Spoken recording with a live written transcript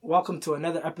welcome to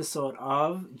another episode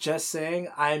of Just Saying.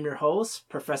 I am your host,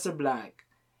 Professor Black.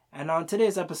 And on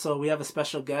today's episode, we have a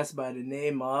special guest by the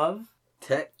name of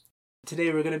Tech.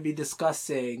 Today we're going to be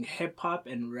discussing hip-hop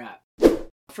and rap.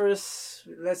 First,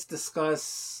 let's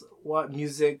discuss what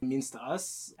music means to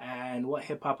us and what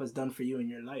hip-hop has done for you in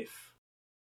your life.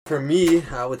 For me,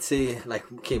 I would say,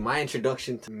 my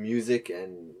introduction to music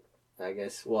and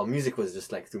music was just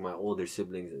through my older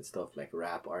siblings and stuff, like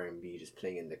rap, R&B, just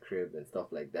playing in the crib and stuff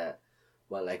like that.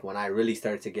 But when I really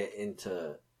started to get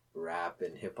into rap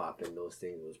and hip-hop and those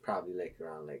things, it was probably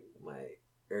around my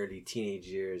early teenage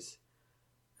years.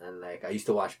 And I used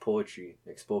to watch poetry,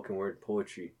 spoken word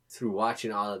poetry. Through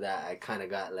watching all of that, I kind of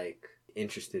got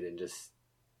interested in just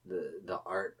the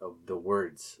art of the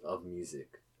words of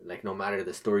music. No matter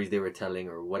the stories they were telling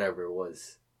or whatever it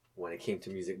was when it came to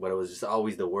music, but it was just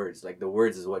always the words. The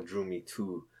words is what drew me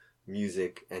to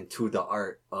music and to the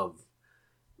art of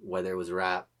whether it was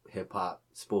rap, hip-hop,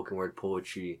 spoken word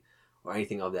poetry, or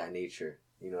anything of that nature.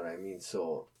 You know what I mean?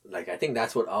 So, I think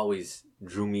that's what always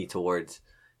drew me towards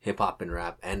hip-hop and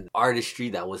rap, and artistry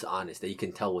that was honest, that you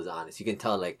can tell was honest. You can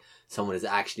tell someone is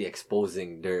actually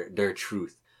exposing their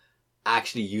truth,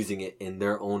 actually using it in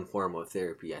their own form of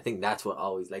therapy. I think that's what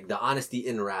always, the honesty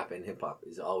in rap and hip-hop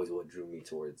is always what drew me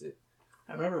towards it.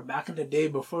 I remember back in the day,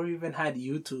 before we even had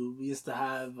YouTube, we used to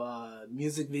have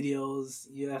music videos.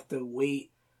 You have to wait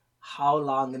how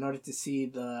long in order to see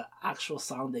the actual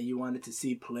song that you wanted to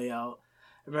see play out.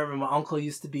 I remember my uncle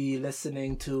used to be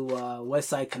listening to West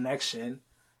Side Connection,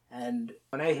 and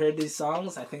when I heard these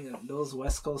songs, I think those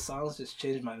West Coast songs just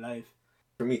changed my life.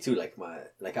 For me too, I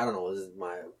don't know,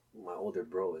 my older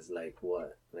bro is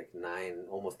 9,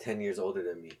 almost 10 years older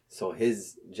than me. So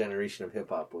his generation of hip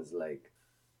hop was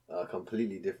a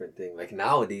completely different thing.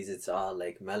 Nowadays it's all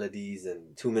melodies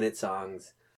and 2-minute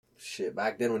songs. Shit,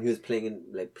 back then when he was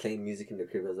playing music in the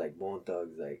crib, it was Bone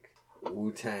Thugs,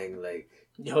 Wu-Tang,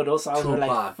 Yo, those songs Tupac.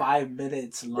 were 5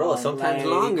 minutes long. Bro, sometimes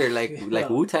longer.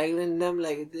 Wu-Tang and them,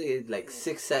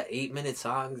 6 to 8 minute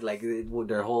songs.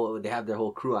 They have their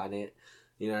whole crew on it.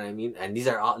 You know what I mean? And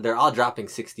they're all dropping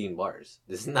 16 bars.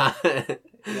 This is not,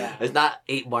 it's not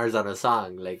 8 bars on a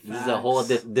song. This is a whole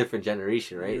different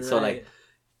generation, right? Right. So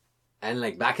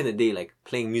and back in the day,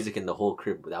 playing music in the whole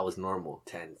crib, that was normal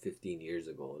 10, 15 years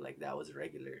ago. That was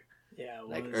regular. Yeah, it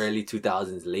was. Early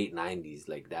 2000s, late 90s,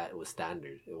 that was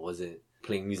standard. It wasn't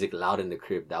playing music loud in the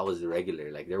crib. That was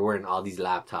regular. There weren't all these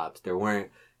laptops. There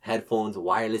weren't headphones,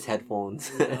 wireless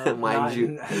headphones, mind you.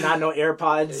 Not no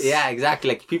AirPods. Yeah,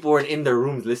 exactly. People weren't in their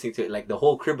rooms listening to it. The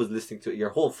whole crib was listening to it. Your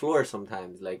whole floor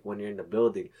sometimes, when you're in the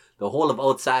building. The whole of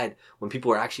outside, when people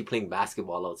were actually playing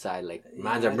basketball outside,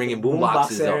 mans are bringing boom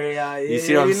boxes out. You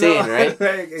see what I'm saying, right?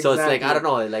 Exactly. So it's I don't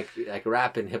know,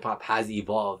 rap and hip hop has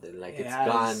evolved and it's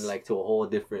gone to a whole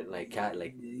different I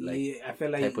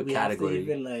feel type of we category. have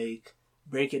to even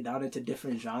break it down into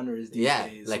different genres these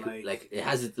days. It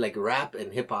has rap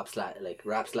and hip hop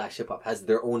rap / hip hop has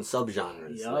their own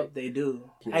subgenres. Yup, they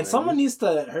do. You know And someone I mean? needs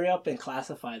to hurry up and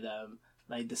classify them,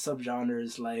 the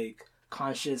subgenres,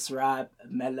 conscious rap,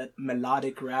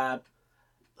 melodic rap.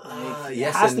 Yes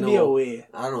it has and to no. be a way.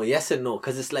 I don't know, yes and no,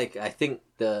 because it's I think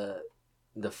the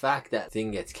fact that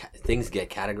things get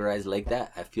categorized like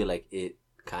that, I feel it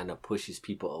kind of pushes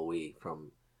people away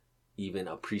from even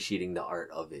appreciating the art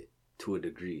of it to a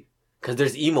degree. Because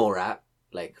there's emo rap.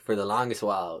 For the longest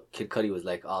while, Kid Cudi was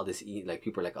all this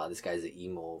people are oh, this guy's an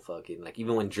emo fucking,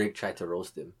 even when Drake tried to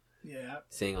roast him, Yeah.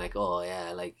 saying all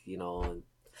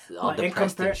But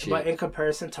depressed and shit. but in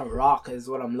comparison to rock is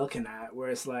what I'm looking at, where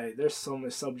it's there's so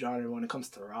much subgenre when it comes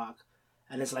to rock,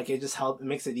 and it's it just it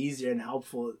makes it easier and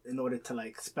helpful in order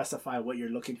to specify what you're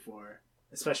looking for,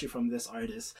 especially from this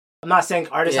artist. I'm not saying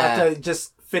artists have to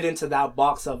just fit into that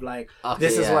box of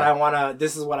this is what I wanna,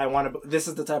 this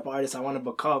is the type of artist I wanna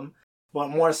become, but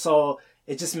more so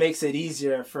it just makes it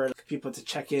easier for people to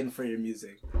check in for your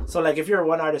music. So if you're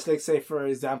one artist, say for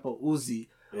example Uzi.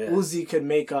 Yeah. Uzi could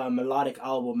make a melodic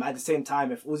album. At the same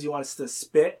time, if Uzi wants to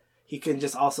spit, he can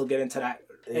just also get into that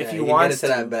if he wants to.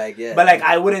 That bag, yeah. But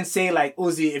I wouldn't say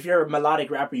Uzi, if you're a melodic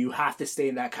rapper, you have to stay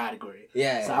in that category.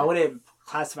 Yeah. So I wouldn't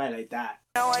classify it like that.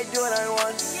 Now I do what I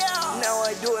want. Yeah. Now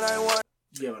I do what I want.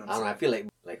 Yeah, what I'm I don't know. I feel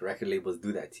record labels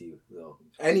do that to you, though.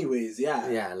 Anyways, yeah.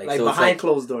 Yeah, so behind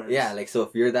closed doors. Yeah, so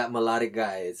if you're that melodic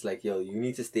guy, it's yo, you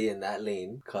need to stay in that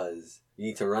lane because you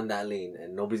need to run that lane,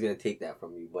 and nobody's gonna take that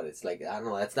from you. But it's I don't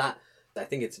know. That's not. I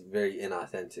think it's very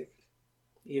inauthentic.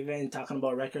 Even talking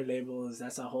about record labels,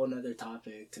 that's a whole nother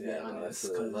topic, to be honest.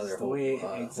 That's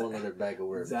whole other bag of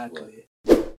worms. Exactly.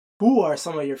 Who are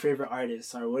some of your favorite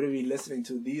artists, or what are we listening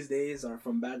to these days, or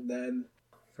from back then?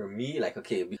 For me,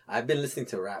 I've been listening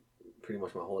to rap pretty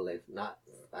much my whole life. Not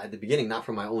at the beginning, not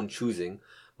from my own choosing,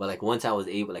 but like once I was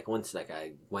able, like once like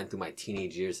I went through my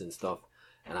teenage years and stuff,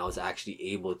 and I was actually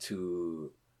able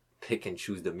to pick and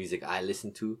choose the music I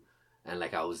listened to, and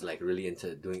like I was like really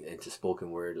into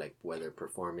spoken word, like whether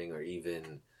performing or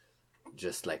even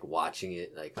just like watching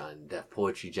it like on Def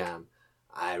Poetry Jam.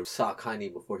 I saw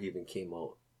Kanye before he even came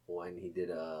out when he did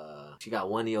she got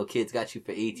one of your kids got you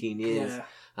for 18 years. Yeah.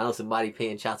 I know somebody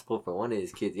paying child support for one of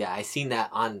his kids. Yeah, I seen that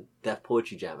on Def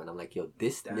Poetry Jam, and I'm like, yo,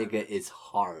 this nigga is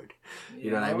hard.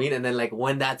 You know what I mean? And then like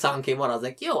when that song came out, I was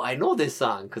like, yo, I know this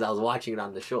song because I was watching it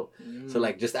on the show. So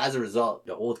like just as a result,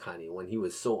 the old Kanye, when he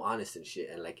was so honest and shit,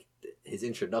 and like his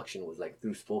introduction was like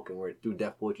through spoken word, through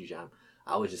Def Poetry Jam,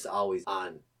 I was just always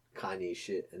on Kanye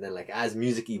shit. And then like as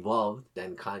music evolved,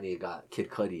 then Kanye got Kid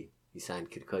Cudi. He signed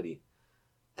Kid Cudi.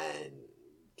 And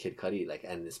Kid Cudi, like,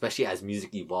 and especially as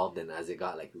music evolved and as it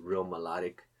got like real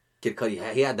melodic, Kid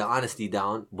Cudi, he had the honesty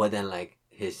down, but then like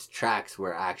his tracks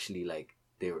were actually like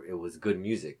it was good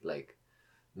music, like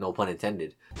no pun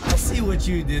intended. I see what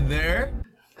you did there.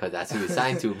 Because that's who he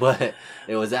signed to, but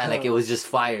it was that like it was just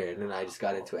fire, and then I just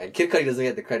got into it. And Kid Cudi doesn't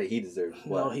get the credit he deserves.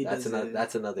 Well, No, he doesn't.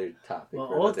 That's another topic. Well,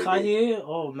 for old another day. Kanye,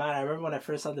 oh man, I remember when I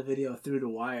first saw the video Through the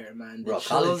Wire, man. Bro,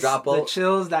 College Dropout. The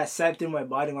chills that sent through my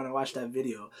body when I watched that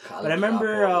video. College But I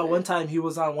remember Dropout, one time he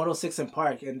was on 106 in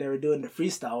Park and they were doing the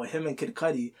freestyle with him and Kid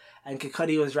Cudi. And Kid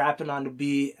Cudi was rapping on the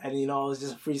beat and, you know, it was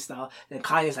just a freestyle. And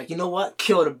Kanye's like, you know what?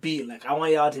 Kill the beat. Like, I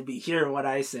want y'all to be hearing what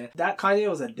I said. That Kanye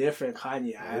was a different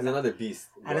Kanye. It was another beast.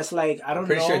 And it's like, I don't know. I'm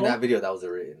pretty sure in that video that was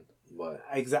a written. But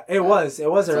Exactly. It was a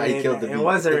written. It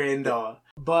was a beat. written though.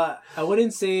 But I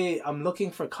wouldn't say I'm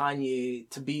looking for Kanye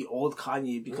to be old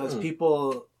Kanye because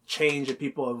people change and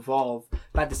people evolve.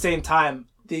 But at the same time,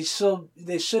 they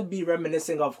should be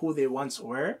reminiscing of who they once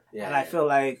were. Yeah, and I feel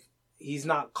like he's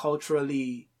not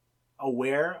culturally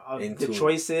aware of the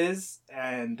choices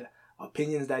and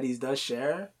opinions that he does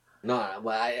share. No,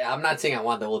 but I'm not saying I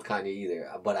want the old Kanye either,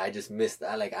 but I just missed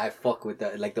that. Like, I fuck with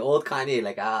that. Like, the old Kanye,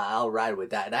 like, I'll ride with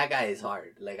that. That guy is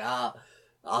hard. Like, I'll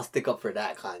stick up for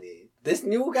that Kanye. This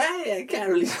new guy, I can't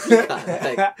really speak on.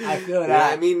 Like, I feel that. Yeah,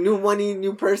 I mean, new money,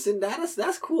 new person,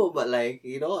 that's cool, but, like,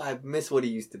 you know, I miss what he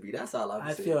used to be. That's all I'm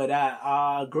saying. I feel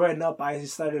that. Growing up, I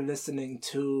started listening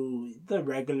to the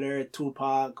regular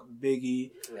Tupac,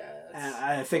 Biggie. Yeah,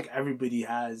 I think everybody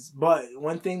has. But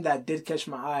one thing that did catch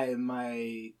my eye,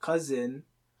 my cousin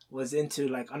was into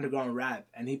like underground rap,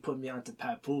 and he put me onto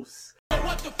Papoose.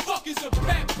 What the fuck is a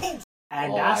Papoose?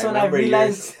 And Oh, that's I when I remember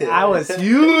realized yours. I was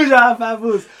huge on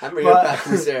Papoose. I remember your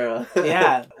Papoose era.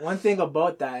 Yeah, one thing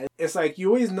about that, it's like you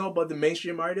always know about the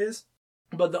mainstream artists,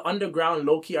 but the underground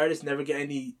low-key artists never get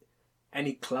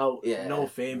any clout, no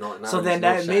fame. So then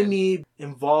that made me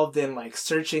involved in like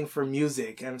searching for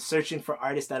music and searching for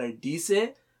artists that are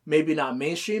decent, maybe not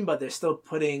mainstream, but they're still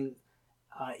putting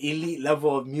elite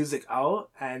level of music out,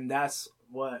 and that's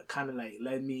what kind of like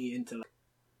led me into like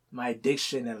my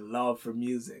addiction and love for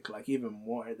music, like even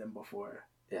more than before.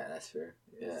 Yeah, that's fair.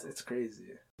 Yeah. It's crazy.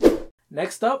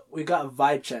 Next up, we got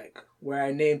Vibe Check, where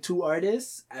I name 2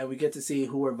 artists and we get to see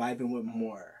who we're vibing with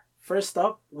more. First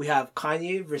up, we have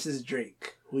Kanye versus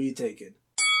Drake. Who you taking?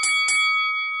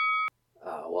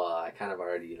 Well, I kind of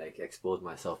already like exposed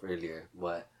myself earlier,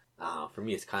 but for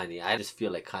me it's Kanye. I just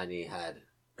feel like Kanye had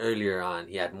earlier on,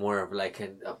 he had more of like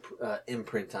an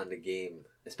imprint on the game,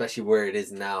 especially where it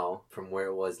is now from where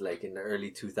it was like in the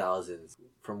early 2000s.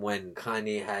 From when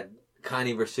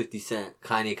Kanye versus 50 Cent,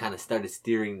 Kanye kind of started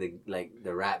steering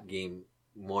the rap game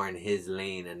more in his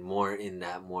lane and more in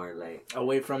that more like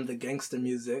away from the gangster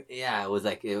music. Yeah, it was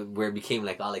like where it became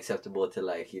like all acceptable to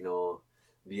like, you know,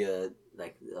 be a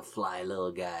fly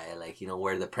little guy, like, you know,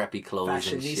 wear the preppy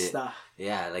clothes and shit.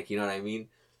 Yeah, like, you know what I mean?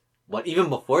 But even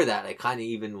before that, like, Kanye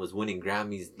even was winning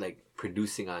Grammys, like,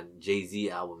 producing on Jay-Z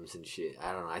albums and shit.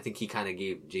 I don't know. I think he kind of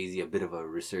gave Jay-Z a bit of a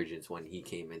resurgence when he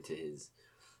came into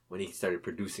when he started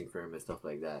producing for him and stuff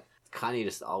like that. Kanye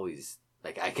just always,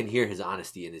 like, I can hear his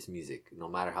honesty in his music, no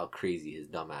matter how crazy his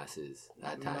dumbass is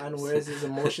at times. Man wears his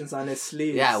emotions on his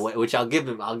sleeves. Yeah, which I'll give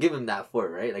him that for,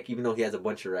 right? Like, even though he has a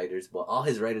bunch of writers, but all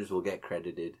his writers will get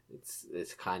credited.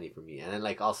 It's Kanye for me. And then,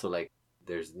 like, also, like,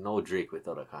 there's no Drake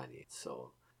without a Kanye.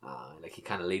 So, like, he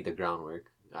kind of laid the groundwork.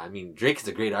 I mean, Drake is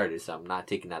a great artist, so I'm not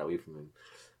taking that away from him.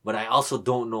 But I also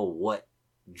don't know what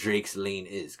Drake's lane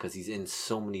is, because he's in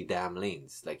so many damn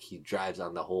lanes. Like, he drives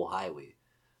on the whole highway.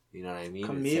 You know what I mean?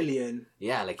 Chameleon. Like,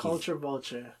 yeah, like culture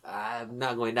vulture. I'm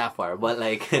not going that far, but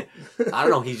like, I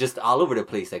don't know. He's just all over the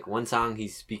place. Like, one song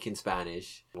he's speaking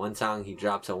Spanish. One song he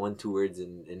drops on 1-2 words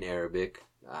in Arabic.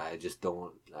 I just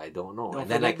don't. I don't know. Don't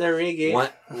And then forget like the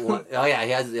reggae. oh yeah,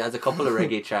 he has a couple of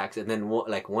reggae tracks, and then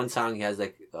one song he has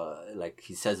like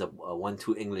he says a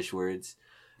 1-2 English words.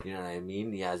 You know what I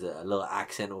mean? He has a little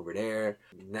accent over there.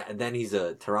 And then he's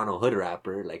a Toronto hood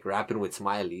rapper, like rapping with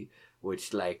Smiley,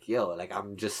 which like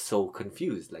I'm just so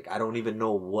confused. Like I don't even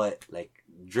know what like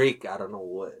Drake. I don't know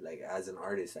what like as an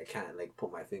artist. I can't like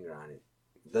put my finger on it.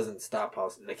 It doesn't stop how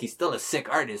like he's still a sick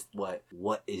artist, but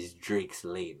what is Drake's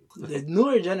lane? The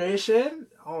newer generation,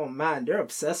 oh man, they're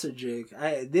obsessed with Drake.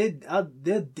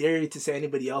 They'll dare you to say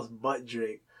anybody else but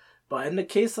Drake. But in the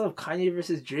case of Kanye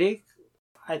versus Drake,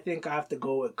 I think I have to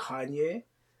go with Kanye.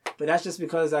 But that's just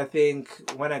because I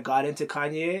think when I got into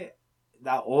Kanye,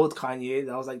 that old Kanye,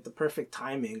 that was like the perfect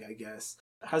timing, I guess.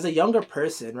 As a younger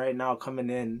person right now coming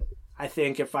in, I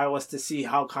think if I was to see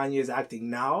how Kanye is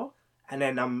acting now, and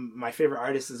then my favorite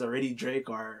artist is already Drake,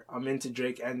 or I'm into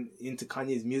Drake and into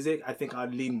Kanye's music, I think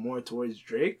I'd lean more towards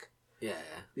Drake. Yeah.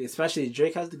 Especially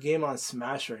Drake has the game on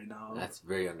smash right now. That's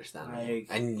very understandable. Like,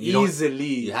 and easily.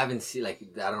 You haven't seen like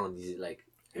I don't know these like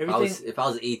if I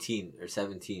was 18 or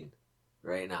 17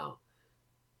 right now,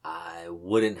 I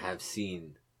wouldn't have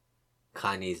seen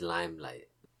Kanye's Limelight.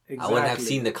 Exactly. I wouldn't have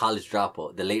seen the College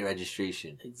Dropout, the Late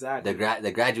Registration. Exactly.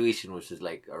 The Graduation, which was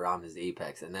like around his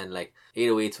apex, and then like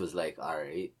 808s was like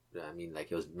alright. I mean,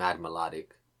 like it was mad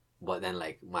melodic, but then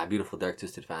like My Beautiful Dark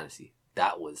Twisted Fantasy,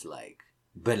 that was like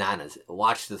bananas.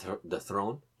 Watch the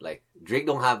Throne. Like Drake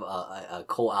don't have a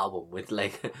co-album with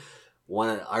like one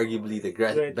of arguably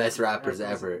the best rappers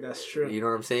ever. That's true. You know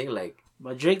what I'm saying? Like,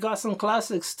 but Drake got some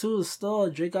classics too. Still,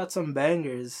 Drake got some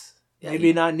bangers. Yeah,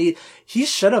 Maybe not need. He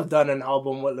should have done an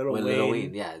album with Lil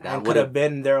Wayne. Yeah, that could have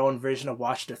been their own version of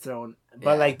Watch the Throne.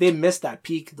 But like they missed that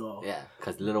peak though. Yeah,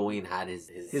 because Lil Wayne had his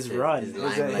run, his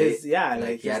limelight.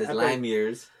 like he had his lime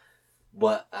years.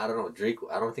 But I don't know, Drake.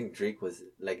 I don't think Drake was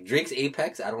like Drake's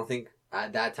apex. I don't think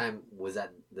at that time was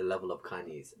at the level of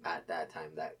Kanye's at that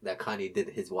time. That Kanye did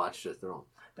his Watch the Throne.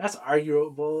 That's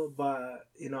arguable, but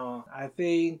I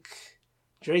think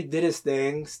Drake did his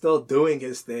thing, still doing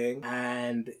his thing,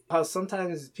 and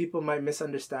sometimes people might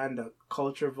misunderstand the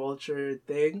culture vulture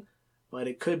thing, but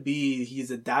it could be he's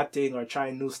adapting or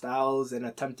trying new styles and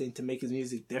attempting to make his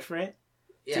music different.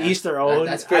 Yeah, to each their own.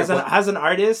 That's fair, as an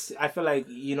artist, I feel like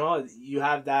you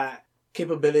have that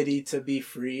capability to be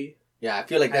free. Yeah, I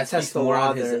feel like that speaks more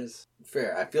on his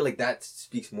fair. I feel like that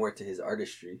speaks more to his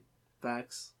artistry.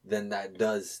 Facts. Than that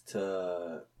does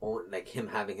to like him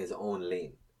having his own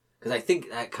lane. Because I think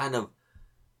that kind of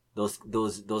those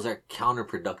are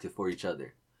counterproductive for each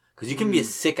other. Because you can be a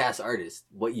sick ass artist,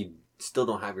 but you still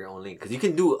don't have your own lane. Because you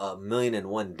can do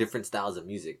 1,000,001 different styles of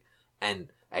music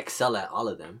and excel at all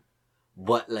of them,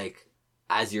 but like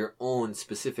as your own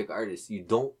specific artist, you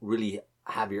don't really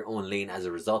have your own lane as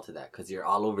a result of that. Because you're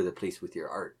all over the place with your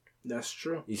art. That's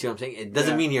true. You see what I'm saying? It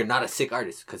doesn't mean you're not a sick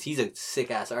artist. Because he's a sick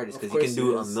ass artist. Because he can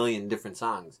do 1,000,000 different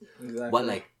songs. Exactly. But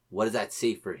like, what does that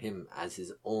say for him as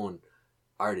his own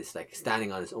artist, like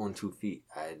standing on his own 2 feet?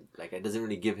 It doesn't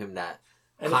really give him that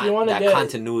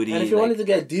continuity. And if you wanted to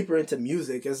get deeper into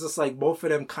music, it's just like both of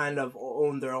them kind of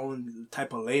own their own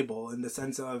type of label in the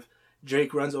sense of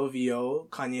Drake runs OVO,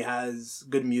 Kanye has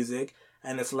good music,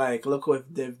 and it's like, look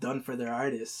what they've done for their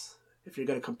artists. If you're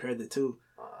gonna compare the two,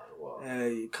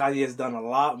 Kanye has done a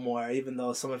lot more, even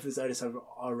though some of his artists have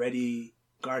already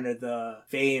garnered the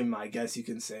fame, I guess you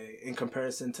can say, in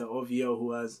comparison to OVO,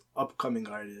 who has upcoming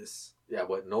artists. Yeah,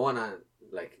 but no one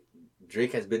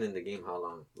Drake has been in the game how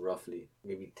long? Roughly.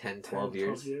 Maybe 10, 12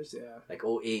 years? 12 years, yeah. Like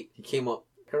 08. He came up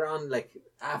around right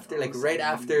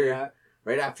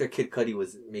after Kid Cudi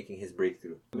was making his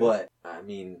breakthrough. Yeah. But, I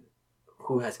mean,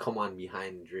 who has come on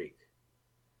behind Drake?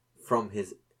 From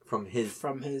his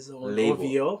own label.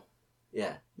 OVO?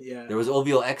 Yeah. Yeah. There was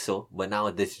OVO EXO, but now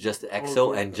it's just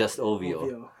EXO and just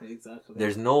OVO. Exactly.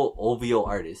 There's no OVO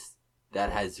artist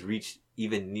that has reached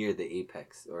even near the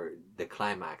apex or the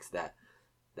climax that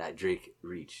Drake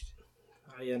reached.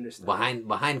 I understand.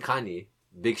 Behind Kanye,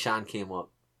 Big Sean came up,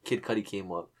 Kid Cudi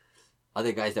came up,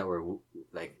 other guys that were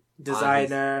like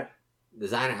Designer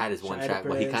had his one track,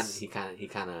 but he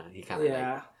kind of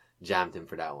like jammed him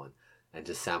for that one and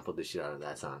just sampled the shit out of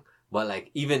that song. But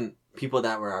like even people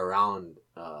that were around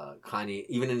Kanye,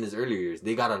 even in his earlier years,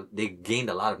 they gained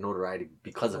a lot of notoriety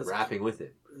because of rapping with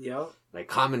him. Yep. Like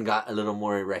Common got a little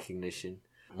more recognition.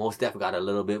 Mos Def got a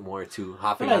little bit more too,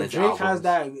 hopping on his albums. Drake has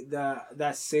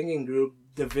that singing group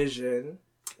Division.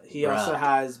 He also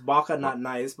has Baka Not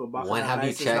Nice, but Baka Not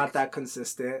Nice is not that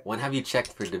consistent. When have you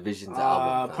checked for Division's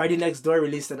album? Party Next Door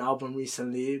released an album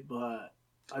recently, but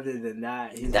Other than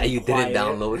that, he's That you quiet.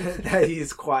 didn't download. That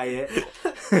he's quiet.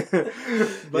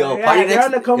 But Yo, yeah, Party they're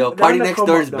on the Next, come- yo, they're Party on the Next come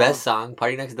Door's up, though. best song.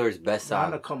 Party Next Door's best They're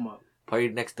on the song. come up. Party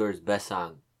Next Door's best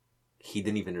song. He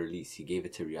didn't even release. He gave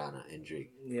it to Rihanna and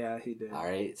Drake. Yeah, he did. All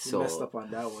right, He so messed up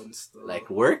on that one still. like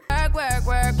work.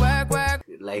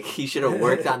 Like he should have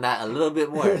worked on that a little bit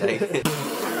more. Like.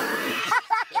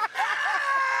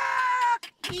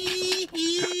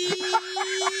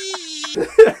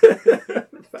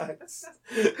 Facts.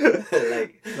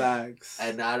 Like Facts.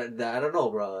 and I don't know,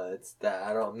 bro. It's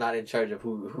that I'm not in charge of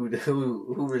who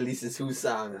releases whose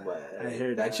song, but I hear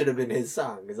that that. should have been his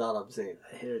song. Is all I'm saying.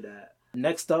 I hear that.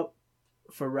 Next up,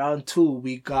 for round 2,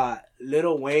 we got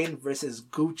Lil Wayne versus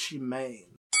Gucci Mane.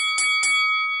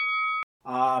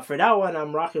 For that one,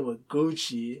 I'm rocking with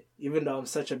Gucci, even though I'm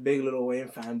such a big Lil Wayne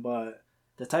fan. But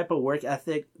the type of work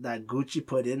ethic that Gucci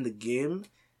put in the game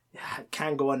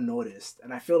can't go unnoticed.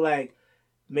 And I feel like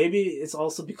maybe it's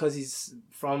also because he's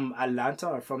from Atlanta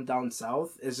or from down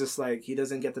south. It's just like he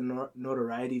doesn't get the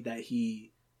notoriety that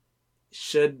he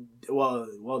should,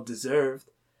 well deserved.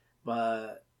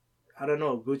 But I don't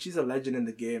know. Gucci's a legend in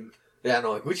the game. Yeah,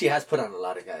 no. Gucci has put on a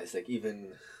lot of guys, like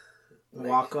even like,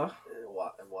 Waka.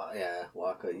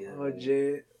 Waka. Yeah.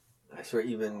 OJ. I swear,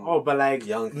 even But like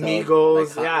Young Thug,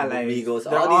 Migos, like, yeah, like Migos.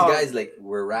 they're All these guys like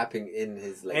were rapping in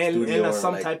his like and studio in or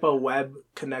some like, type of web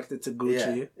connected to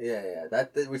Gucci. Yeah.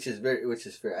 That which is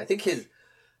fair. I think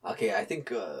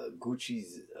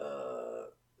Gucci's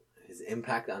his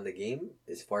impact on the game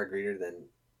is far greater than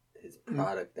his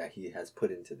product that he has put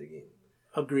into the game.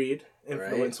 Agreed.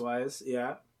 Influence wise,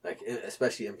 yeah. Like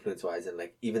especially influence wise, and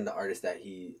like even the artists that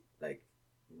he like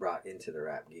brought into the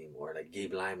rap game or like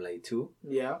gave limelight to.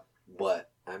 Yeah. But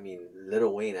I mean,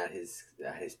 Lil Wayne at his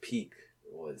peak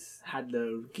had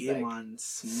the game like, on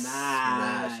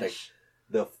smash. Like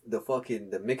the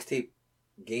mixtape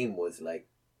game was like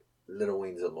Lil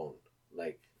Wayne's alone,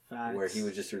 like Facts. where he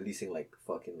was just releasing like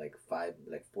fucking like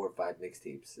 4 or 5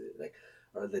 mixtapes, like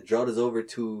or the Drought is Over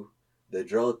 2, the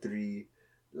Drought 3,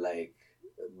 like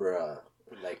bruh.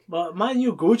 Like, but mind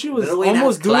you, Gucci was Lil Wayne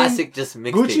almost has doing classic just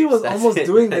mixtapes. Gucci was That's almost it.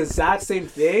 doing the exact same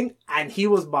thing, and he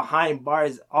was behind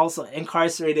bars, also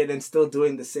incarcerated and still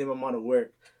doing the same amount of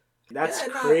work. That's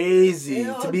crazy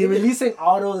to be releasing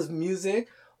all those music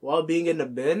while being in the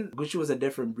bin. Gucci was a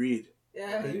different breed.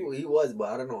 Yeah, he was, but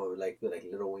I don't know. Like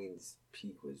Lil Wayne's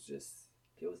peak was just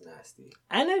it was nasty.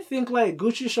 And I think like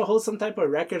Gucci should hold some type of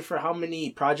record for how many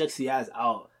projects he has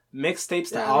out.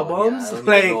 Mixtapes to albums. I don't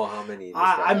like even know how many.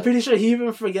 I'm pretty sure he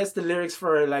even forgets the lyrics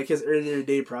for like his earlier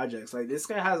day projects. Like this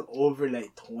guy has over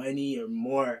like 20 or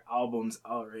more albums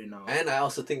out right now. And I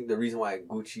also think the reason why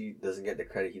Gucci doesn't get the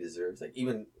credit he deserves, like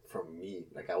even from me,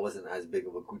 like I wasn't as big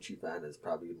of a Gucci fan as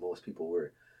probably most people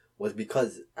were, was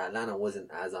because Atlanta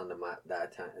wasn't as on the map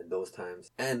that time at those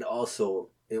times, and also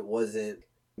the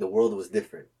world was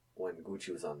different when Gucci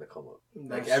was on the come up.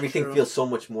 Like everything feels so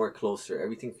much more closer.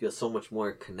 Everything feels so much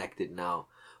more connected now.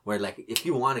 Where like if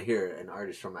you want to hear an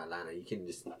artist from Atlanta, you can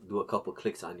just do a couple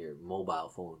clicks on your mobile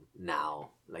phone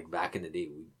now. Like back in the day,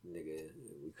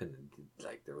 we couldn't,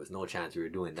 like there was no chance we were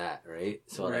doing that, right?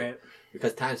 So like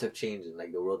because times have changed and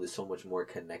like the world is so much more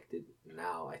connected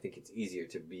now, I think it's easier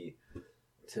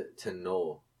to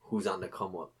know who's on the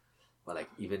come up. But like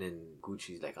even in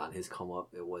Gucci's like on his come up,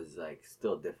 it was like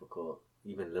still difficult.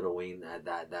 Even Lil Wayne at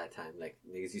that time, like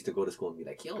niggas used to go to school and be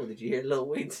like, "Yo, did you hear Lil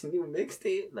Wayne's new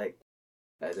mixtape?" Like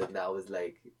that was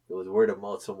like it was word of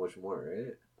mouth so much more,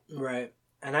 right? Right.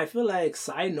 And I feel like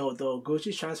side note though,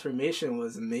 Gucci's transformation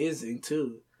was amazing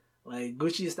too. Like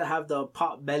Gucci used to have the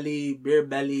pop belly, beer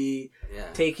belly,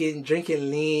 drinking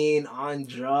lean, on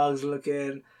drugs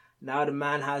looking. Now the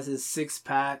man has his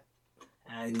 6-pack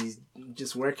and he's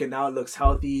just working out, looks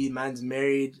healthy, man's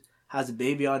married, has a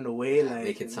baby on the way. Like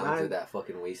making songs with that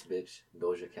fucking waste bitch,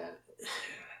 Doja Cat.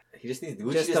 He just needs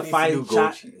Gucci. Just just a needs fine to do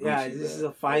Gucci. yeah, this is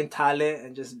a fine talent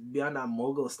and just be on that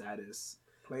mogul status.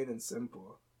 Plain and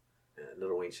simple. Yeah,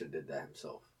 Lil Wayne should have did that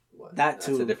himself. But that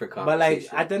too. That's a different but conversation.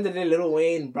 like at the end of the day, Lil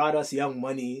Wayne brought us Young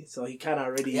Money, so he kind of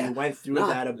already went through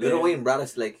that a bit. Lil Wayne brought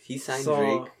us like he signed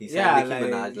Drake, he signed Nicki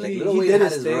Minaj. Like Lil he Wayne did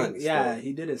had his his thing. runs. Yeah,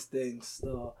 he did his thing.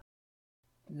 So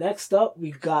next up,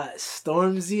 we got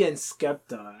Stormzy and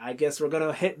Skepta. I guess we're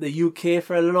gonna hit the UK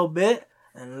for a little bit,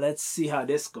 and let's see how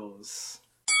this goes.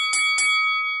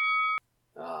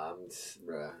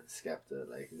 Bruh, Skepta.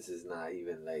 Like this is not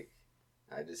even like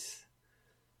I just.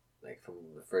 Like, from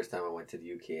the first time I went to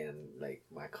the UK and, like,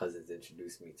 my cousins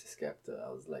introduced me to Skepta, I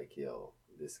was like, yo,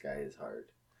 this guy is hard.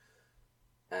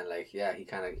 And, like, yeah, he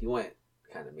went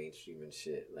kind of mainstream and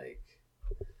shit, like,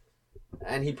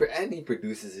 and he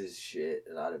produces his shit,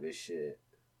 a lot of his shit.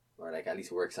 or like at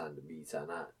least works on the beats, and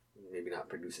maybe not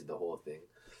produces the whole thing,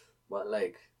 but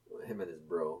like him and his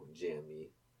bro JME,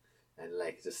 and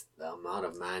like just the amount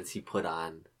of mans he put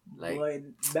on, like boy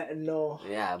better know.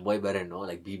 Yeah, boy better know.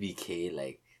 Like BBK,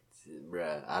 like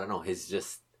bruh, I don't know. His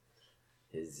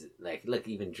like, look,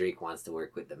 even Drake wants to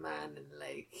work with the man, and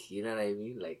like, you know what I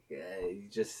mean? Like, he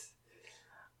just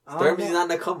Stormzy's on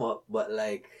the come up, but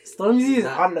like Stormzy is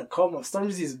on the come up.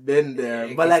 Stormzy's been there,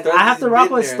 Yeah, but like Stormzy's I have to rock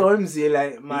been with there. Stormzy,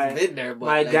 like my he's been there, but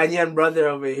my like, Ghanaian brother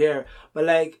over here. But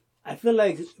like I feel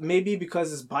like maybe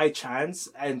because it's by chance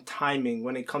and timing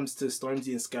when it comes to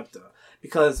Stormzy and Skepta.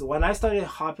 Because when I started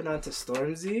hopping onto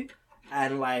Stormzy,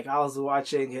 and like I was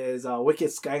watching his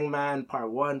Wicked Skangman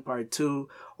Part 1, Part 2,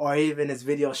 or even his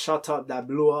video Shut Up that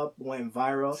blew up, went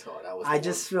viral. so that was I the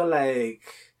just feel like,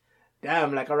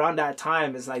 damn, like around that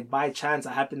time, it's like by chance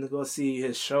I happened to go see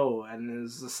his show, and it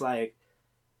was just like,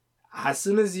 as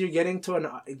soon as you get into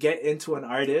an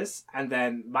artist, and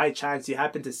then by chance you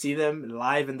happen to see them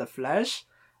live in the flesh,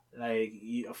 like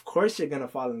of course you're gonna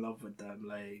fall in love with them.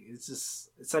 Like it's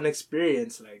an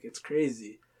experience. Like it's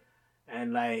crazy,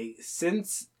 and like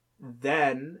since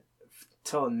then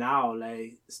till now,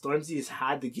 like Stormzy's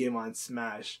had the game on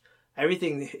smash.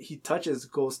 Everything he touches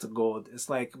goes to gold. It's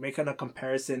like making a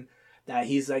comparison that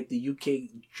he's like the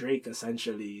UK Drake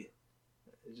essentially,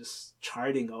 just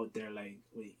charting out there like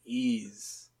with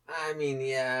ease. I mean,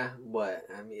 yeah, but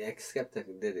I mean, Skepta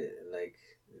did it. Like,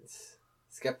 it's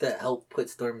Skepta helped put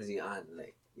Stormzy on.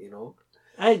 Like, you know,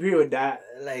 I agree with that,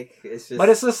 like it's just. but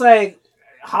it's just like,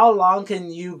 how long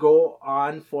can you go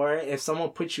on for if someone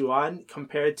puts you on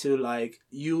compared to like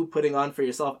you putting on for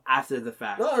yourself after the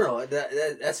fact? No,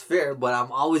 that's fair. But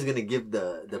I'm always gonna give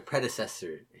the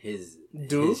predecessor his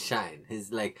shine.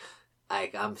 His like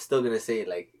I'm still gonna say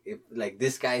like, if like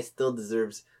this guy still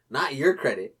deserves not your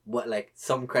credit, but like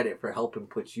some credit for helping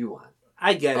put you on,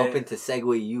 I get helping it. to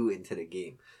segue you into the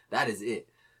game. That is it.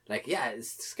 Like, yeah,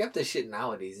 Skepta shit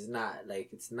nowadays is not like,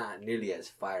 it's not nearly as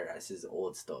fire as his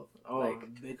old stuff. Oh,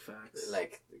 like, big facts.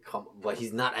 like, but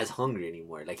he's not as hungry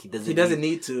anymore. Like, he doesn't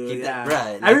need to. Yeah.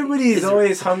 Bruh, like, Everybody's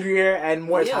always hungrier and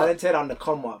more talented on the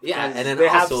come up. Yeah, and then they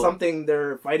also, have something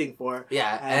they're fighting for.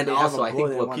 Yeah, and they have also a I goal think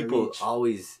they what wanna people reach.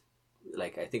 always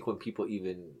like, I think when people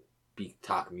even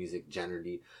talk music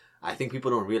generally, I think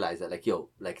people don't realize that, like, yo,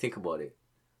 like, think about it.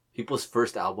 People's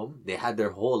first album, they had their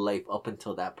whole life up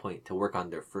until that point to work on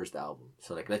their first album.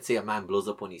 So, like, let's say a man blows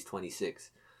up when he's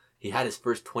 26. He had his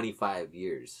first 25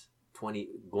 years,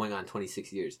 going on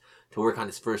 26 years to work on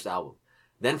his first album.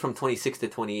 Then from 26 to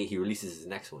 28, he releases his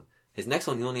next one. His next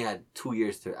one, he only had 2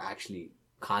 years to actually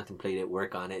contemplate it,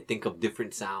 work on it, think of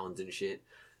different sounds and shit,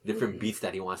 different beats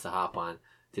that he wants to hop on,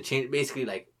 to change, basically,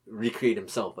 like, recreate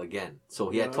himself again. So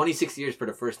he had 26 years for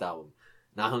the first album.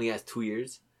 Now he only has 2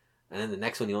 years. And then the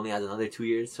next one, he only has another 2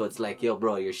 years. So it's like, yo,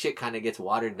 bro, your shit kind of gets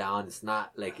watered down. It's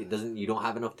not like, you don't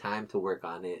have enough time to work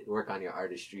on it, work on your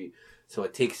artistry. So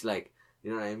it takes, like,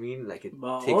 you know what I mean? Like, it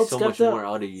takes so much more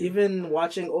out of you. Even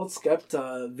watching old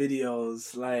Skepta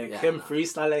videos, like him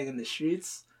freestyling in the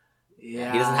streets.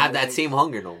 Yeah, he doesn't have that same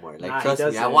hunger no more. Like, trust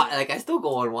me, I still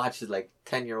go and watch his like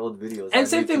 10-year-old videos. And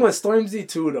same thing with Stormzy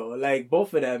too, though. Like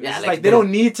both of them, yeah, it's like they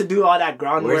don't need to do all that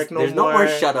groundwork no more. There's no more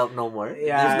shut up no more.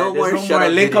 Yeah, there's no more shut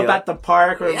up. Link up at the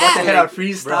park or about to hit a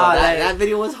freestyle. Bro, that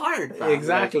video was hard. Fam.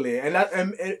 Exactly, and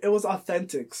it was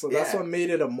authentic. So that's what made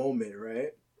it a moment,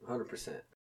 right? 100%.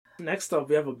 Next up,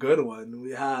 we have a good one.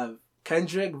 We have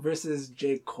Kendrick versus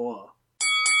J. Cole.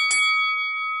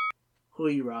 Who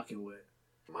are you rocking with?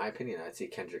 In my opinion, I'd say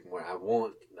Kendrick more.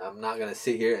 I'm not gonna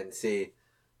sit here and say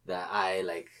that I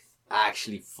like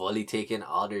actually fully take in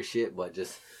all their shit, but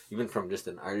just even from just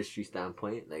an artistry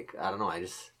standpoint, like, I don't know,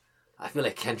 I feel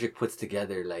like Kendrick puts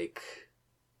together like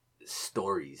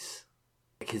stories.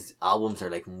 Like, his albums are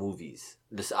like movies,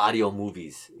 just audio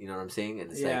movies, you know what I'm saying?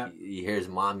 And it's like, you hear his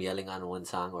mom yelling on one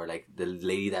song, or like the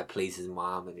lady that plays his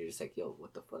mom, and you're just like, yo,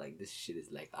 what the fuck? Like, this shit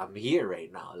is like, I'm here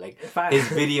right now. Like, his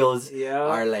videos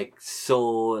are like so,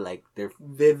 like, they're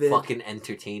vivid, fucking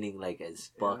entertaining, like, as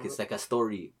fuck. It's like a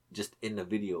story just in the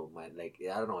video, man. Like,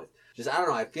 I don't know.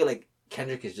 I feel like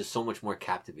Kendrick is just so much more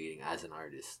captivating as an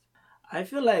artist. I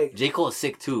feel like J. Cole is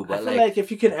sick too, but I feel like if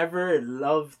you can ever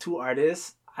love two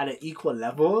artists at an equal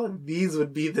level, these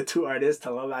would be the two artists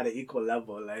to love at an equal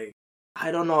level. Like,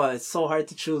 I don't know, it's so hard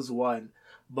to choose one.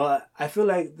 But I feel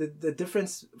like the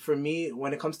difference for me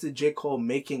when it comes to J. Cole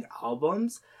making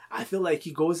albums, I feel like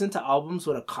he goes into albums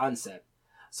with a concept.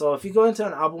 So if you go into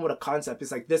an album with a concept,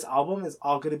 it's like, this album is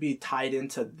all going to be tied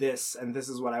into this, and this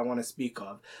is what I want to speak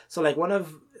of. So like, one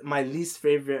of my least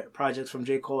favorite projects from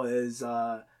J. Cole is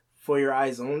For Your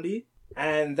Eyes Only.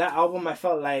 And that album, I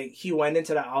felt like he went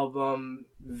into the album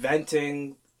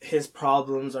venting his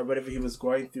problems or whatever he was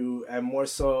going through, and more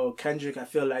so Kendrick, I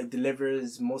feel like,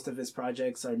 delivers most of his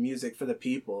projects are music for the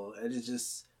people, and it's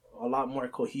just a lot more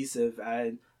cohesive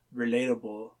and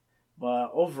relatable. But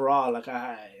overall, like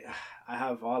I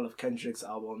have all of Kendrick's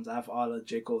albums, I have all of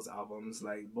J. Cole's albums.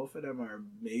 Like, both of them are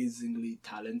amazingly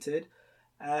talented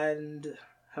and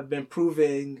have been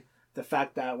proving the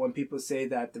fact that when people say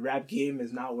that the rap game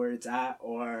is not where it's at,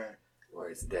 or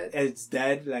it's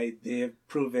dead, like, they've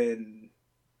proven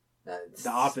the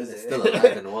opposite. It's still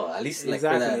alive and well. At least, like,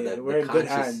 exactly. for the we're in conscious,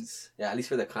 good hands. Yeah, at least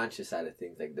for the conscious side of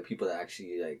things, like the people that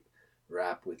actually like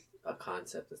rap with a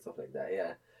concept and stuff like that.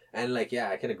 Yeah, and like, yeah,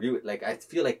 I can agree with, like, I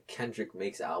feel like Kendrick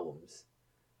makes albums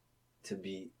to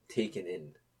be taken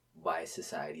in by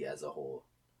society as a whole,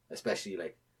 especially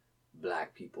like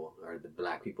black people or the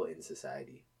black people in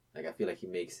society. Like, I feel like he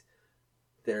makes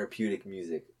therapeutic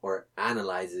music or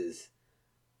analyzes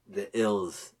the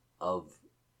ills of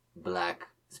black,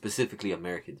 specifically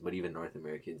Americans, but even North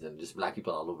Americans and just black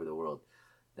people all over the world,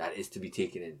 that is to be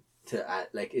taken in to,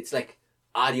 like, it's like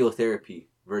audio therapy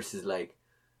versus like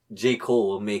J. Cole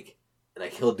will make,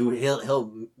 like, he'll do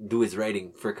his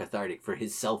writing for cathartic, for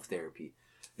his self therapy,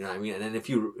 you know what I mean? And then if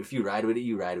you ride with it,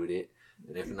 you ride with it,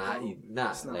 and if not, you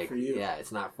not. It's not like, for you. Yeah,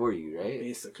 it's not for you, right?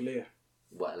 Basically.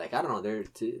 But like, I don't know,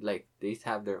 they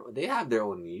have their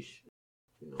own niche.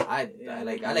 You know, I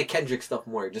like Kendrick stuff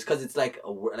more, just because it's like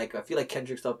I feel like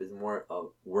Kendrick stuff is more a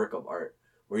work of art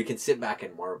where you can sit back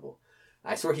and marvel.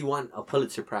 I swear he won a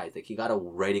Pulitzer Prize, like he got a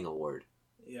writing award.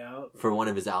 Yeah. For one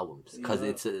of his albums, because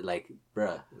it's like,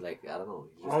 bruh, like, I don't know.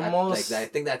 Almost. I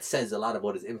think that says a lot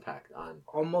about his impact on.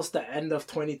 Almost the end of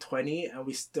 2020, and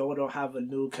we still don't have a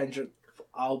new Kendrick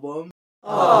album.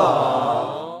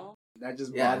 Aww. That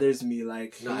just bothers me.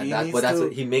 Like, that's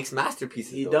what he makes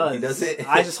masterpieces. He does. He does it.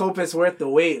 I just hope it's worth the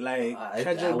wait. Like,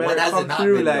 Kendrick better come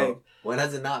through. Like, when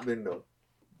has it not been though?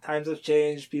 Times have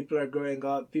changed. People are growing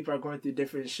up. People are going through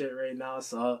different shit right now.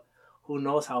 So, who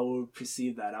knows how we'll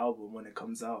perceive that album when it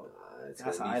comes out?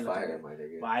 That's how I look at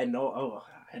it. But I know. Oh,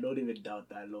 I don't even doubt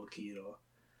that, low key though.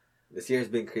 This year's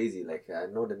been crazy. Like, I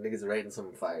know the niggas writing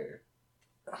some fire.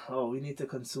 Oh, we need to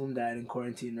consume that in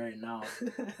quarantine right now.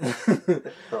 The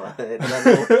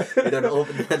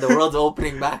world's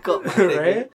opening back up,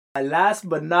 right? Last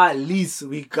but not least,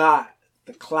 we got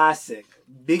the classic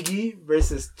Biggie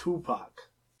versus Tupac.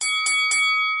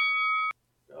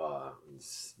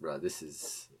 Bro, this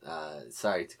is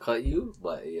sorry to cut you,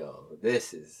 but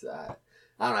this is I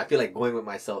don't know. I feel like going with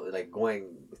myself, like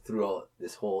going throughout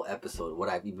this whole episode, what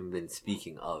I've even been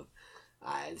speaking of.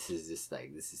 This is just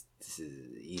like this is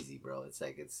easy, bro. It's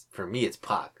like, it's for me, it's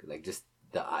Pac. Like, just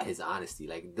his honesty.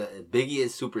 Like, the Biggie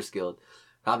is super skilled,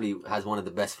 probably has one of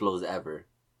the best flows ever,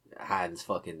 hands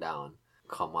fucking down.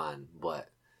 Come on,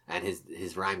 and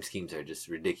his rhyme schemes are just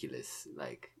ridiculous.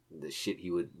 Like,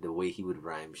 the way he would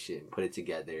rhyme shit and put it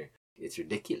together. It's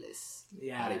ridiculous.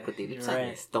 Yeah, how they put their lips on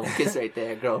this. Don't kiss right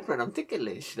there, girlfriend. I'm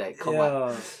ticklish. Like, come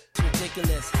on. It's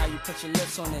ridiculous how you put your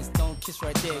lips on this. Don't kiss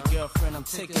right there, girlfriend. I'm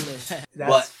ticklish.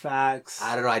 That's facts.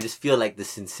 I don't know. I just feel like the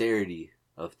sincerity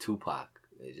of Tupac.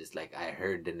 It's just like, I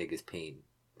heard the nigga's pain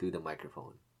through the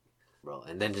microphone, bro.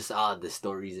 And then just the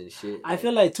stories and shit. I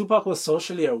feel like Tupac was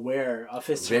socially aware of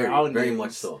his surroundings. Very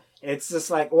much so. It's just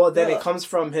like, well, then it comes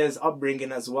from his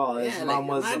upbringing as well. His mom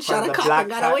was a part of the Black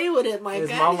Panthers.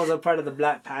 His mom was a part of the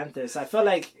Black Panthers. I feel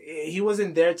like he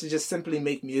wasn't there to just simply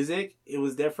make music. It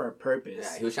was there for a purpose.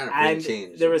 Yeah, he was trying to bring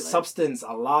change. There was substance,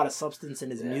 a lot of substance in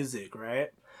his music,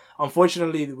 right?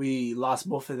 Unfortunately, we lost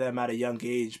both of them at a young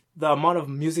age. The amount of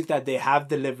music that they have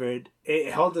delivered,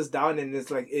 it held us down, and it's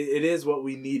like, it is what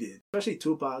we needed. Especially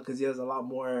Tupac, because he has a lot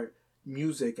more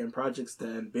music and projects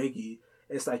than Biggie.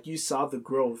 It's like, you saw the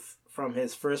growth from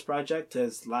his first project to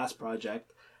his last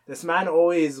project. This man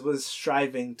always was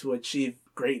striving to achieve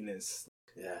greatness.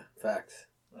 Yeah, facts.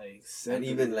 Like, and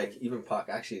even Pac,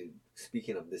 actually,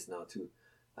 speaking of this now too,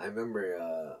 I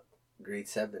remember grade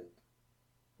 7.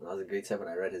 When I was in grade 7,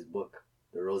 I read his book,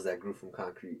 The Rose That Grew from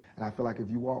Concrete. And I feel like if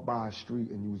you walk by a street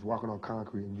and you was walking on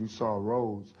concrete and you saw a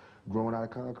rose growing out of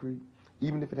concrete,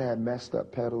 even if it had messed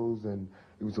up petals and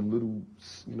it was a little,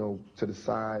 to the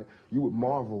side, you would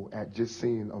marvel at just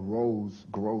seeing a rose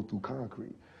grow through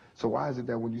concrete. So why is it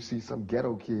that when you see some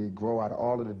ghetto kid grow out of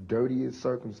all of the dirtiest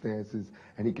circumstances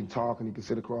and he can talk and he can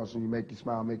sit across from you, make you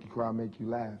smile, make you cry, make you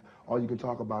laugh, all you can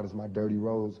talk about is my dirty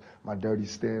rose, my dirty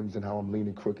stems, and how I'm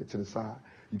leaning crooked to the side.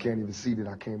 You can't even see that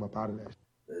I came up out of that.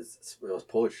 It was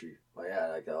poetry. But yeah,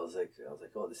 like I was like,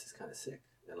 oh, this is kind of sick.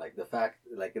 And like the fact,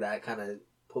 like that kind of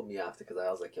put me off because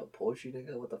I was like, yo, poetry,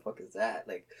 nigga, what the fuck is that?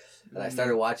 Like, and I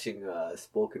started watching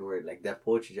spoken word, like Def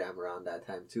Poetry Jam around that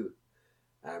time too.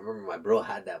 And I remember my bro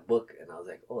had that book, and I was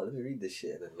like, oh, let me read this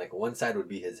shit. And then like one side would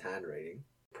be his handwriting,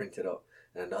 printed out,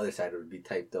 and the other side would be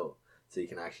typed out, so you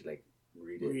can actually like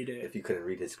read it if you couldn't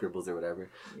read his scribbles or whatever.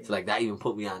 Yeah. So like that even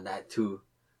put me on that too.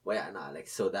 Well, yeah, nah, like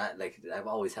so that like I've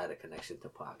always had a connection to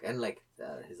Pac, and like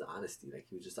his honesty, like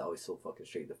he was just always so fucking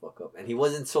straight the fuck up, and he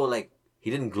wasn't so like he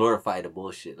didn't glorify the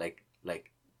bullshit. Like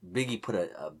Biggie put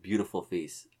a beautiful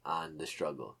face on the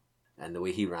struggle, and the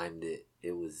way he rhymed it,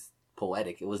 it was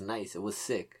poetic. It was nice. It was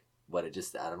sick, but it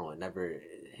just, I don't know, it never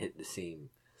hit the same.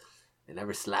 It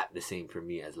never slapped the same for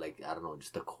me as like, I don't know,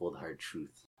 just a cold hard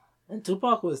truth. And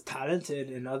Tupac was talented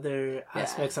in other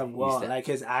aspects as well, like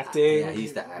his acting. Yeah, he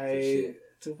used to act and shit.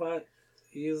 Tupac,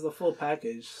 he used the full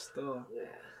package still. Yeah.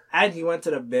 And he went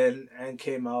to the bin and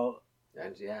came out.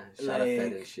 And yeah, shot a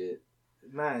fed and shit.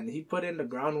 Man, he put in the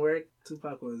groundwork.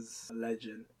 Tupac was a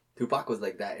legend. Tupac was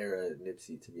like that era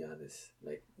Nipsey, to be honest.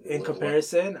 Like in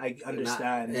comparison, I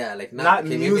understand. Not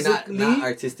musically, not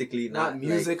artistically, not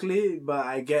musically, like, but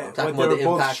I get what they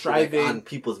were both striving like, on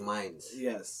people's minds.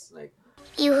 Yes, like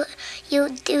you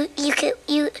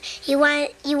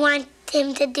want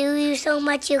him to do you so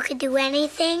much you could do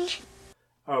anything.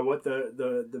 Or what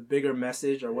the bigger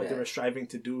message, or what they were striving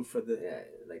to do for the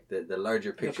like the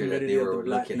larger picture that they were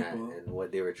looking at and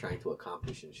what they were trying to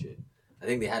accomplish and shit. I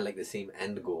think they had like the same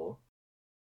end goal.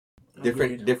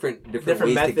 Different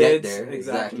ways methods, to get there.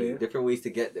 Exactly. Different ways to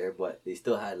get there, but they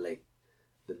still had like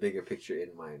the bigger picture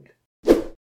in mind.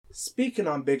 Speaking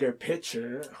on bigger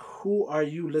picture, who are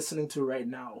you listening to right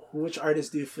now? Which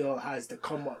artist do you feel has to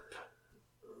come up?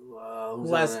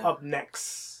 Who has up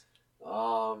next?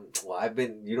 Well,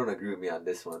 you don't agree with me on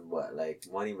this one, but like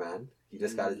Money Man, he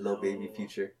just got his Lil Baby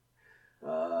feature.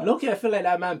 Loki, I feel like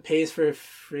that man pays for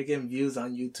friggin' views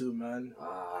on YouTube, man.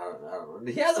 I don't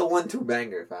know. He has a 1-2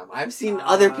 banger, fam. I've seen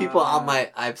other people on my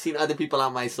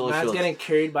socials. Man's getting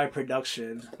carried by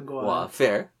production. Go on. Well,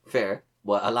 fair.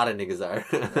 Well, a lot of niggas are.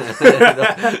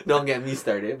 don't get me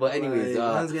started. But anyways,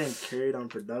 man's getting carried on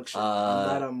production.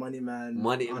 I'm not a Money Man.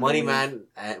 Money Man,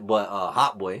 but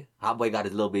Hot Boy got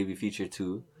his Lil Baby feature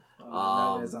too.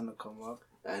 That guy's on the come up.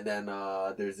 And then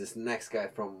there's this next guy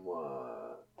from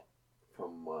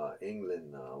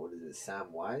England. What is it?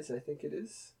 Sam Wise, I think it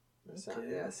is.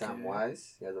 Sam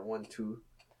Wise. He has a 1-2.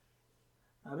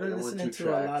 I've been listening to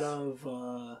a lot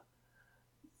of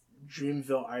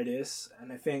Dreamville artists,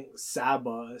 and I think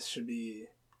Saba should be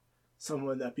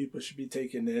someone that people should be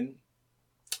taking in.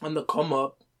 On the come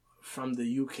up from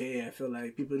the UK, I feel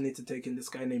like people need to take in this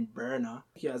guy named Burna.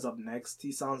 He has up next.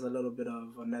 He sounds a little bit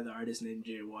of another artist named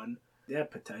J1. They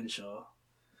have potential.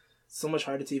 So much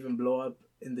harder to even blow up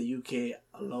in the UK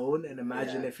alone, and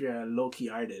imagine if you're a low-key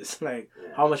artist, like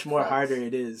how much more harder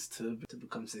it is to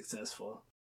become successful.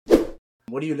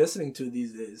 What are you listening to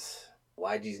these days?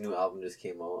 YG's new album just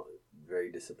came out.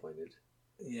 Very disappointed.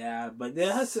 Yeah, but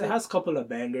it has a couple of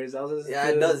bangers.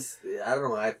 It does. I don't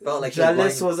know. I felt like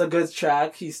Jealous was a good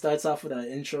track. He starts off with an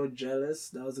intro, Jealous.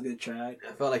 That was a good track.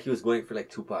 I felt like he was going for like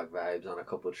Tupac vibes on a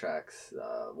couple tracks.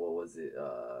 What was it?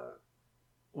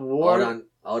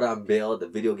 Out on Bail. The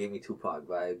video gave me Tupac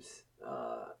vibes.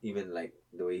 Even like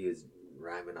the way he was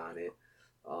rhyming on it.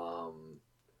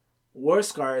 War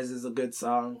Scars is a good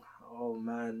song. Oh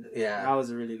man, yeah, that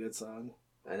was a really good song.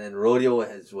 And then Rodeo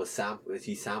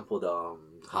he sampled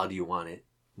How Do You Want It?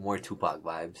 More Tupac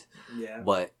vibes. Yeah.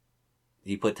 But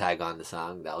he put Tyga on the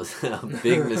song. That was a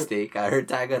big mistake. I heard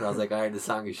Tyga and I was like, alright, this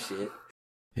song is shit.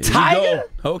 Tyga?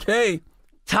 Okay.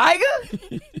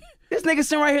 Tyga? This nigga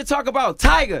sitting right here talk about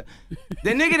Tyga.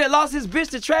 The nigga that lost his bitch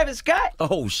to Travis Scott?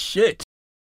 Oh shit.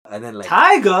 And then like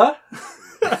Tyga?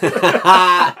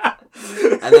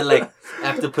 And then like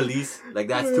After Police, like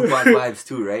that's Tupac vibes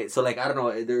too, right? So like I don't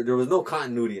know, there was no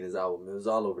continuity in his album. It was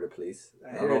all over the place.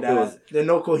 I heard that. There's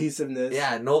no cohesiveness.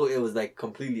 Yeah, no, it was like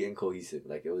completely incohesive.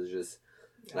 Like it was just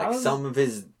like some of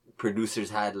his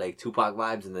producers had like Tupac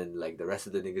vibes, and then like the rest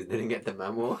of the niggas didn't get the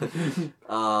memo.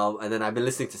 And then I've been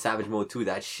listening to Savage Mode too.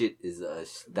 That shit is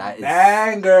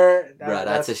banger, bro.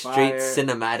 That's a straight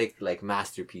cinematic like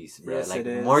masterpiece, bro. Yes, like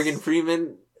Morgan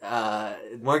Freeman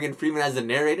as the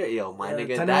narrator, yo, my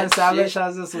nigga. 21 Savage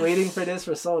has us waiting for this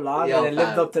for so long, and it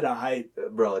lived up to the hype,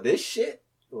 bro. This shit,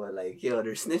 well, like yo,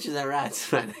 they're snitches and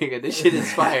rats, my nigga. This shit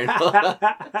is fire. But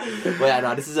yeah,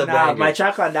 no, this is a banger. My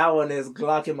track on that one is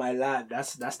Glock in My Lap.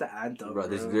 That's the anthem, bro.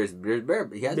 There's bare.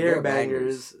 He has bare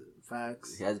bangers.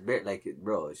 Facts. He has bare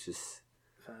bro. It's just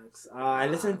facts. I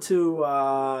listened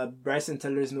to Bryson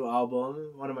Tiller's new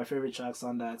album. One of my favorite tracks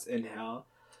on that's In Hell.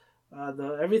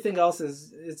 Everything else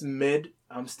it's mid.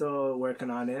 I'm still working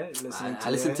on it. I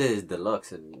listened to his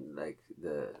deluxe, and like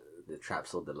the Trap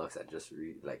Soul Deluxe that just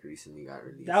recently got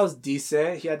released. That was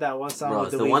decent. He had that one song Bro, with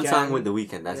it's the the one Weeknd. song with the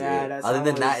Weeknd. That's Yeah, it. that Other song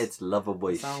than that, was- it's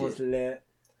Loverboy Song shit. was lit.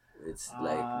 It's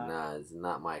like nah, it's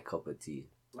not my cup of tea.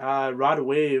 Rod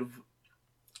Wave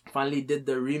finally did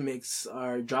the remix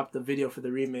or dropped the video for the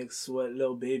remix with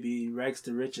Lil Baby, Rags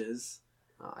to Riches.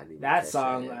 Oh, I didn't even That catch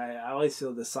song, yet. I always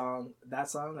feel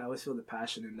I always feel the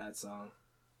passion in that song.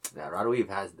 Yeah, Rod Wave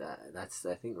has that.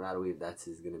 I think Rod Wave. That's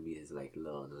gonna be his like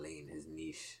little lane, his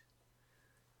niche.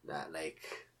 That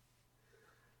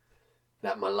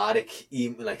that melodic,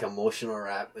 like emotional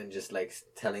rap and just like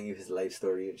telling you his life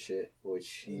story and shit.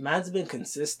 Which Man's been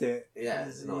consistent. yeah,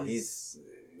 he's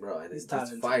bro, and he's it's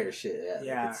talented. fire shit. Yeah,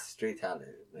 Yeah. Like, it's straight talent.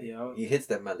 Like, Yeah. he hits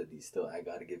that melody still. I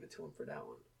gotta give it to him for that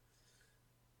one.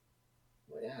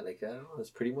 But yeah, like I don't know, it's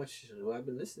pretty much what I've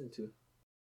been listening to.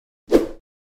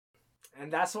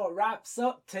 And that's what wraps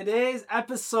up today's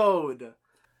episode.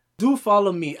 Do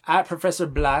follow me at Professor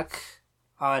Black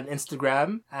on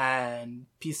Instagram, and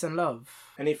peace and love.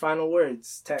 Any final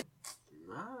words, Tech?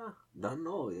 Nah, don't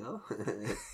know, yo.